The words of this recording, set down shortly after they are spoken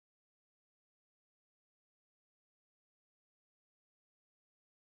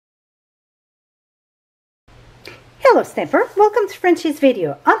Hello Stamper, welcome to Frenchie's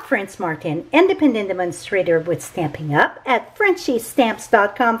video. I'm Franz Martin, independent demonstrator with Stampin' Up at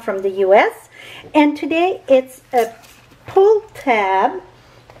FrenchieStamps.com from the US. And today it's a pull tab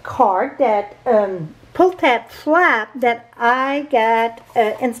card that, pull tab flap that I got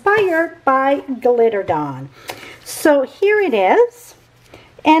inspired by Glitter Dawn. So here it is.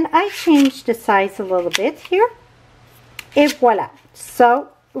 And I changed the size a little bit here. Et voila. So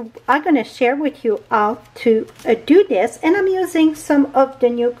I'm going to share with you how to do this, and I'm using some of the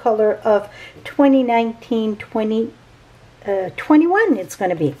new color of 2019-2021 it's going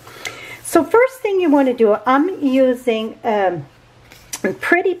to be. So first thing you want to do, I'm using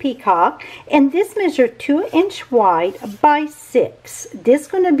Pretty Peacock, and this measure 2" wide by 6. This is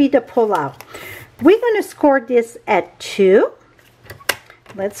going to be the pull out. We're going to score this at 2.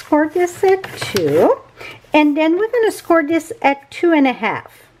 Let's score this at 2. And then we're going to score this at 2.5.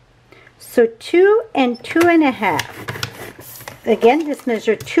 So 2 and 2.5. Again, this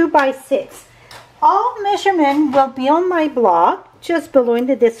measure 2 by 6. All measurement will be on my blog, just below in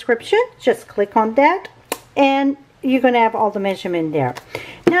the description. Just click on that, and you're going to have all the measurement there.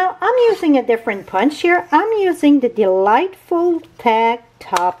 Now, I'm using a different punch here. I'm using the Delightful Tag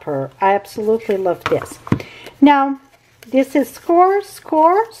Topper. I absolutely love this. Now, this is score,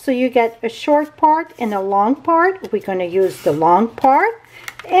 so you get a short part and a long part. We're going to use the long part,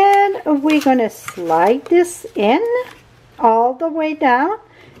 and we're going to slide this in all the way down.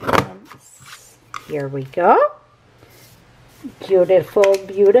 And here we go. Beautiful,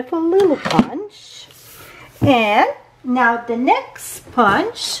 beautiful little punch. And now the next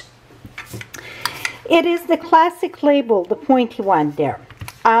punch, it is the classic label, the pointy one there.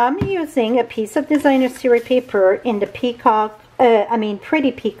 I'm using a piece of designer series paper in the Peacock,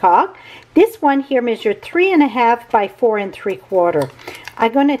 Pretty Peacock. This one here measured 3.5 by 4 3/4.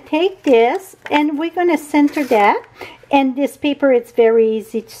 I'm going to take this and we're going to center that. And this paper, it's very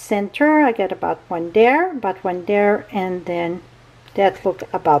easy to center. I got about one there, and then that look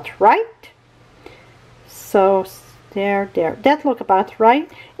about right. So there. That look about right.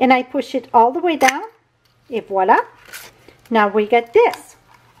 And I push it all the way down. Et voila. Now we get this.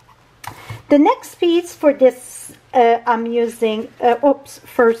 The next piece for this, I'm using,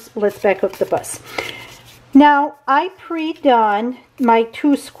 first let's back up the bus. Now, I pre-done my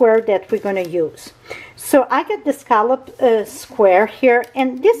 2 square that we're going to use. So I got the scallop square here,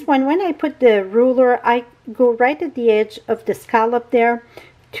 and this one, when I put the ruler, I go right at the edge of the scallop there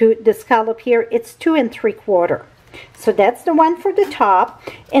to the scallop here. It's 2 3/4. So that's the one for the top,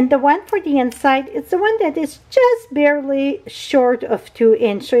 and the one for the inside, it's the one that is just barely short of 2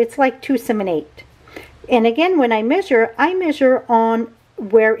 inch, so it's like 2 7/8. And again, when I measure on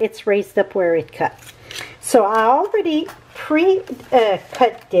where it's raised up, where it cut. So I already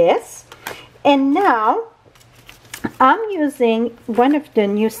cut this, and now I'm using one of the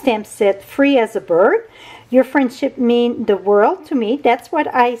new stamp set, Free as a Bird. Your friendship mean the world to me. That's what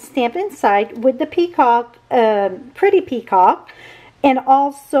I stamp inside with the peacock, Pretty Peacock. And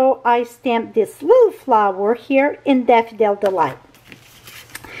also I stamped this little flower here in Daffodil Delight.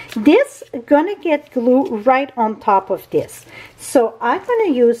 This gonna get glue right on top of this. So I'm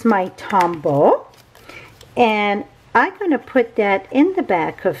gonna use my Tombow, and I'm gonna put that in the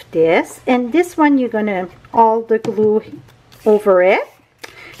back of this. And this one, you're gonna all the glue over it.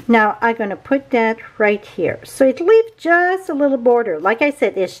 Now, I'm going to put that right here. So it leaves just a little border. Like I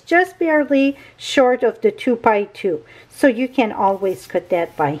said, it's just barely short of the 2 by 2. So you can always cut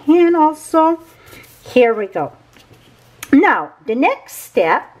that by hand also. Here we go. Now, the next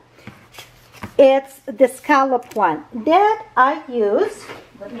step, it's the scallop one that I use.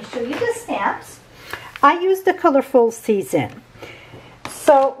 Let me show you the stamps. I use the Colorful Season.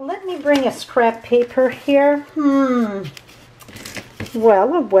 So let me bring a scrap paper here.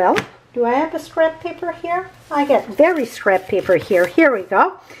 Well, do I have a scrap paper here? I got very scrap paper here. Here we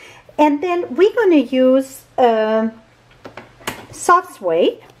go. And then we're going to use soft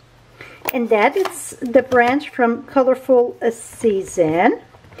suede, and that is the branch from Colorful Season.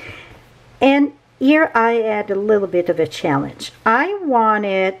 And here I add a little bit of a challenge. I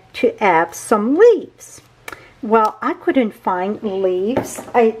wanted to add some leaves. Well, I couldn't find leaves.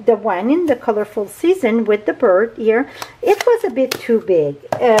 The one in the Colorful Season with the bird here, it was a bit too big.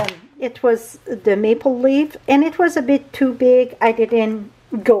 It was the maple leaf, and it was a bit too big. I didn't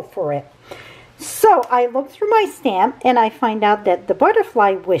go for it. So I looked through my stamp, and I find out that the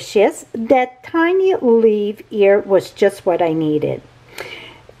Butterfly Wishes, that tiny leaf here, was just what I needed.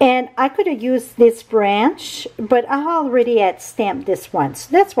 And I could have used this branch, but I already had stamped this one, so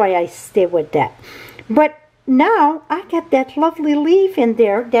that's why I stay with that. But now I got that lovely leaf in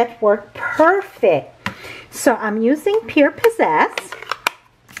there that worked perfect. So I'm using Pure Pizzazz.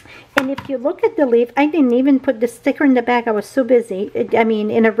 And if you look at the leaf, I didn't even put the sticker in the back. I was so busy. I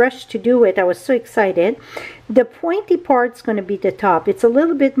mean, in a rush to do it. I was so excited. The pointy part's going to be the top. It's a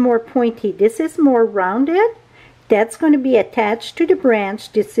little bit more pointy. This is more rounded. That's going to be attached to the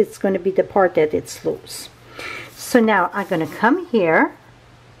branch. This is going to be the part that it's loose. So now I'm going to come here.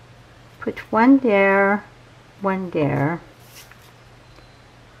 Put one there. One there.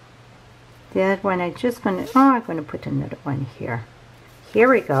 That one I'm just going to, I'm going to put another one here. Here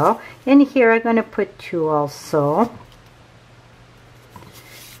we go. And here I'm going to put two also.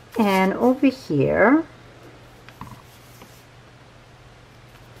 And over here.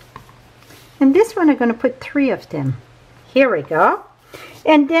 And this one I'm going to put three of them. Here we go.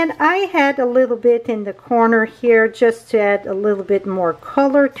 And then I had a little bit in the corner here just to add a little bit more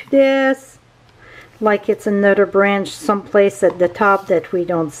color to this. Like it's another branch someplace at the top that we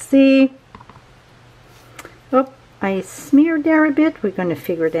don't see. Oh, I smeared there a bit. We're going to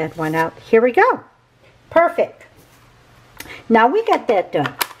figure that one out. Here we go. Perfect. Now we got that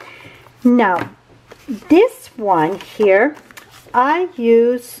done. Now, this one here, I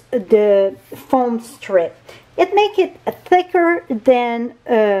use the foam strip. It makes it thicker than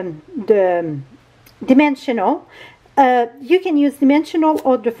the dimensional. You can use dimensional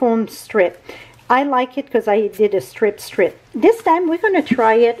or the foam strip. I like it because I did a strip. This time we're going to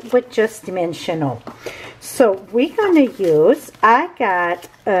try it with just dimensional. So we're going to use, I got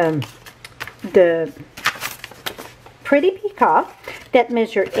the Pretty Peacock that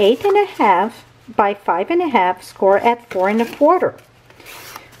measure 8.5 by 5.5, score at 4 1/4.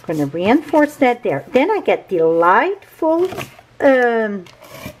 I'm going to reinforce that there. Then I get Delightful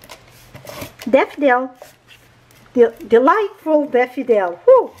Daffodil. Delightful Daffodil.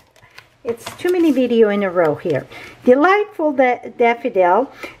 Whew. It's too many video in a row here. Delightful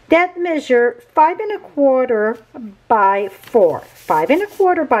Daffodil that measure 5 1/4 by 4. 5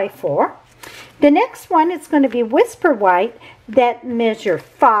 1/4 by 4. The next one is going to be Whisper White that measure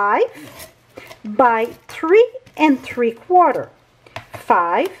 5 by 3 3/4.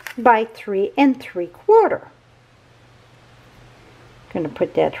 5 by 3 3/4. Going to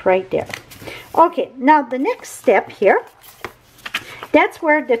put that right there. Okay, now the next step here, that's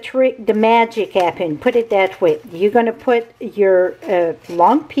where the magic happens. Put it that way. You're going to put your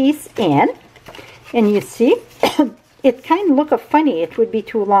long piece in, and you see, it kind of looks funny. It would be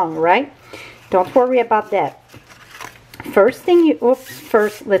too long, right? Don't worry about that. First thing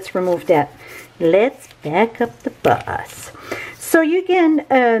first let's remove that. Let's back up the bus. So you can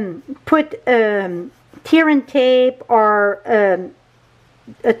put tear and tape or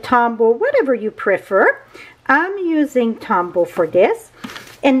a Tombow, whatever you prefer. I'm using Tombow for this.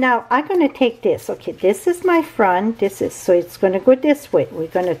 And now I'm going to take this. Okay, this is my front. So it's going to go this way. We're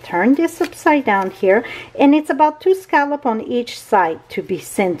going to turn this upside down here. And it's about 2 scallops on each side to be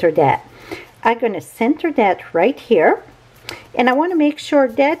centered at. I'm going to center that right here. And I want to make sure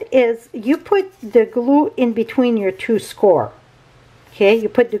that is, you put the glue in between your 2 score. Okay, you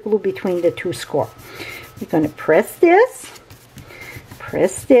put the glue between the 2 score. We're going to press this.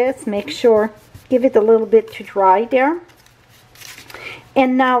 Press this. Make sure, give it a little bit to dry there.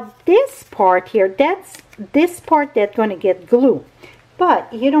 And now this part here, that's this part that's going to get glue.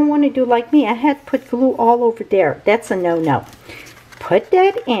 But you don't want to do like me. I had put glue all over there. That's a no-no. Put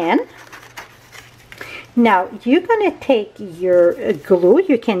that in. Now you're going to take your glue.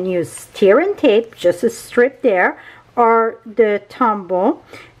 You can use tear and tape, just a strip there, or the Tombow.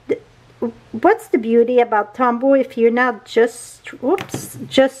 What's the beauty about Tombow? If you're not just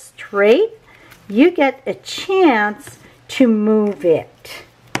straight, you get a chance to move it.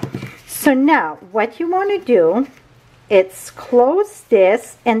 So now what you want to do is close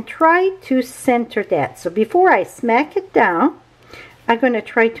this and try to center that. So before I smack it down, I'm going to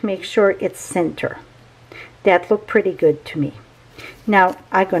try to make sure it's center. That looked pretty good to me. Now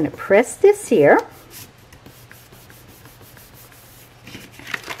I'm going to press this here.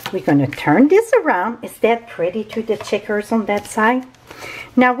 We're going to turn this around. Is that pretty to the checkers on that side?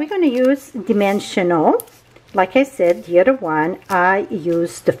 Now we're going to use dimensional. Like I said, the other one, I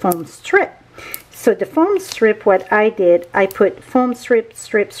used the foam strip. So the foam strip, what I did, I put foam strip,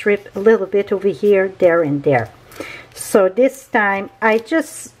 a little bit over here, there, and there. So this time, I'm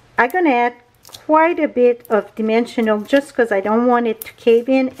going to add quite a bit of dimensional just because I don't want it to cave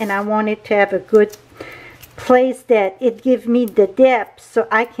in, and I want it to have a good place that it gives me the depth so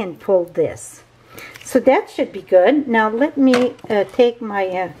I can pull this. So that should be good. Now let me take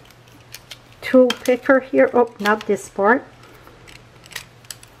my tool picker here. Oh, not this part.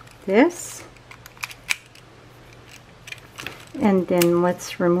 This. And then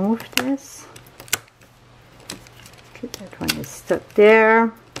let's remove this. Okay, that one is stuck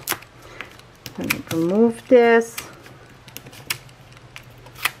there. Let me remove this.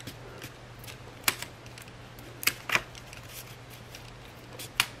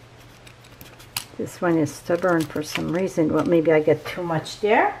 This one is stubborn for some reason. Well, maybe I get too much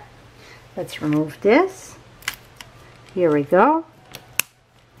there. Let's remove this. Here we go.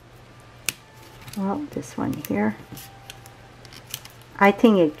 Well, this one here. I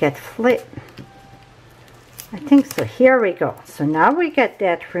think it gets flipped. I think so. Here we go. So now we get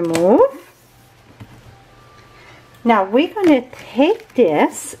that removed. Now we're going to take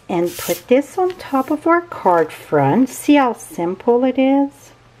this and put this on top of our card front. See how simple it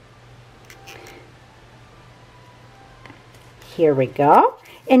is? Here we go.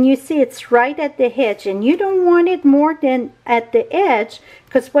 And you see it's right at the edge, and you don't want it more than at the edge,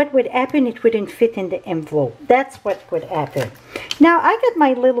 because what would happen, it wouldn't fit in the envelope. That's what would happen. Now I got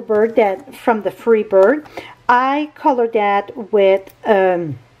my little bird that from the Free Bird. I colored that with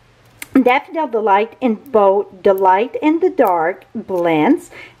Daffodil Delight in both the light and the dark blends.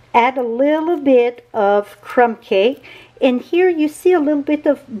 Add a little bit of crumb cake, and here you see a little bit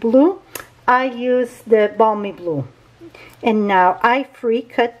of blue. I use the Balmy Blue. And now I free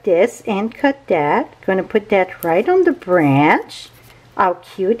cut this and cut that. Going to put that right on the branch. How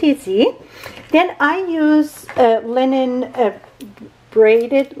cute is he? Then I use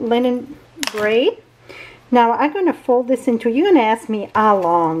braided linen braid. Now I'm going to fold this into, you're going to ask me how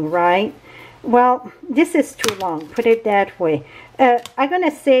long, right? Well, this is too long. Put it that way. I'm going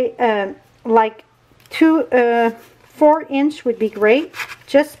to say like 4 inch would be great.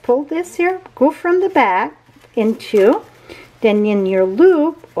 Just pull this here. Go from the back into. Then in your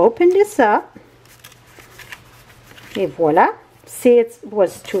loop, open this up. Et voila. See, it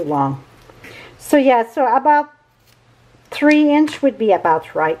was too long. So yeah, so about 3 inch would be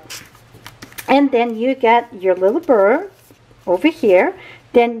about right. And then you get your little bird over here.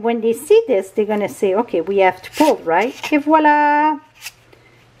 Then when they see this, they're going to say, okay, we have to pull, right? Et voila.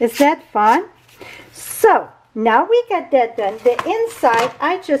 Is that fun? So now we got that done. The inside,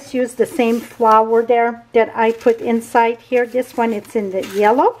 I just used the same flower there that I put inside here. This one, it's in the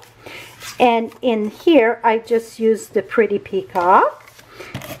yellow. And in here, I just used the Pretty Peacock.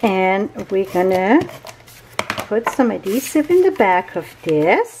 And we're gonna put some adhesive in the back of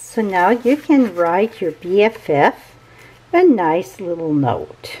this. So now you can write your BFF a nice little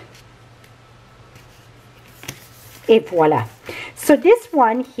note. Et voila. So this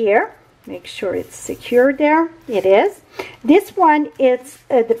one here, make sure it's secure there. It is. This one is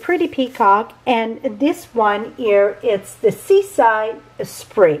the Pretty Peacock, and this one here, it's the Seaside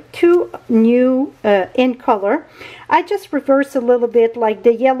Spray. 2 new in color. I just reverse a little bit, like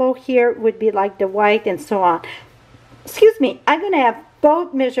the yellow here would be like the white and so on. Excuse me, I'm going to have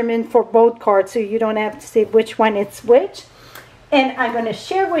both measurements for both cards so you don't have to say which one it's which. And I'm going to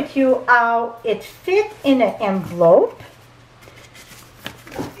share with you how it fit in an envelope.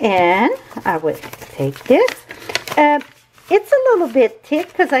 And I would take this. It's a little bit thick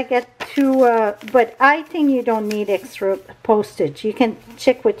because I get to, but I think you don't need extra postage. You can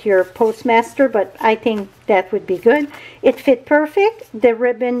check with your postmaster, but I think that would be good. It fit perfect. The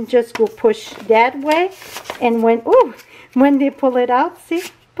ribbon just go push that way. And when they pull it out, see?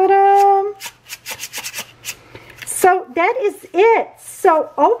 Ta-da! So that is it.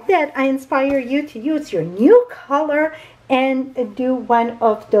 So hope that I inspire you to use your new color and do one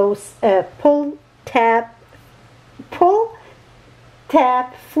of those pull, tap,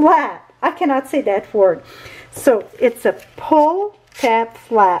 flap. I cannot say that word. So it's a pull, tap,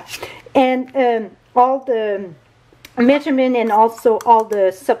 flap. And all the measurement and also all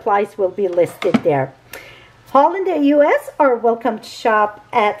the supplies will be listed there. All in the U.S. are welcome to shop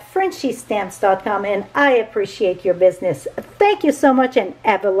at FrenchieStamps.com, and I appreciate your business. Thank you so much, and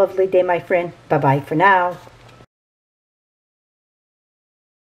have a lovely day, my friend. Bye-bye for now.